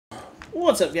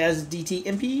What's up, guys? It's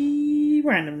DTMP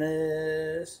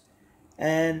Randomness.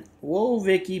 And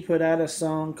WoahhVicky put out a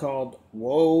song called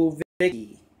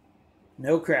WoahhVicky.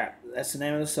 No crap. That's the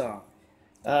name of the song.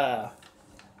 Uh,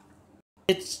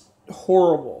 it's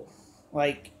horrible.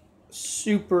 Like,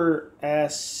 super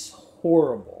ass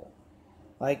horrible.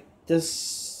 Like, this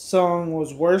song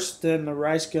was worse than the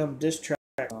Rice Gum diss track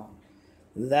song.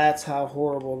 That's how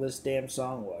horrible this damn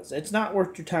song was. It's not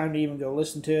worth your time to even go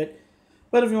listen to it.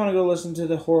 But if you want to go listen to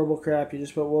the horrible crap, you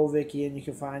just put WoahhVicky and you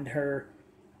can find her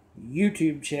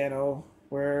YouTube channel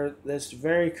where this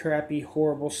very crappy,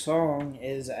 horrible song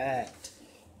is at.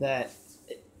 That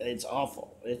it's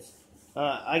awful. It's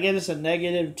I give this a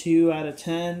 -2 out of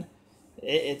 10.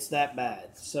 It's that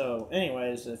bad. So,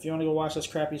 anyways, if you want to go watch this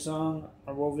crappy song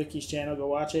on WoahhVicky's channel, go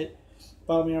watch it.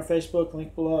 Follow me on Facebook,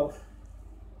 link below.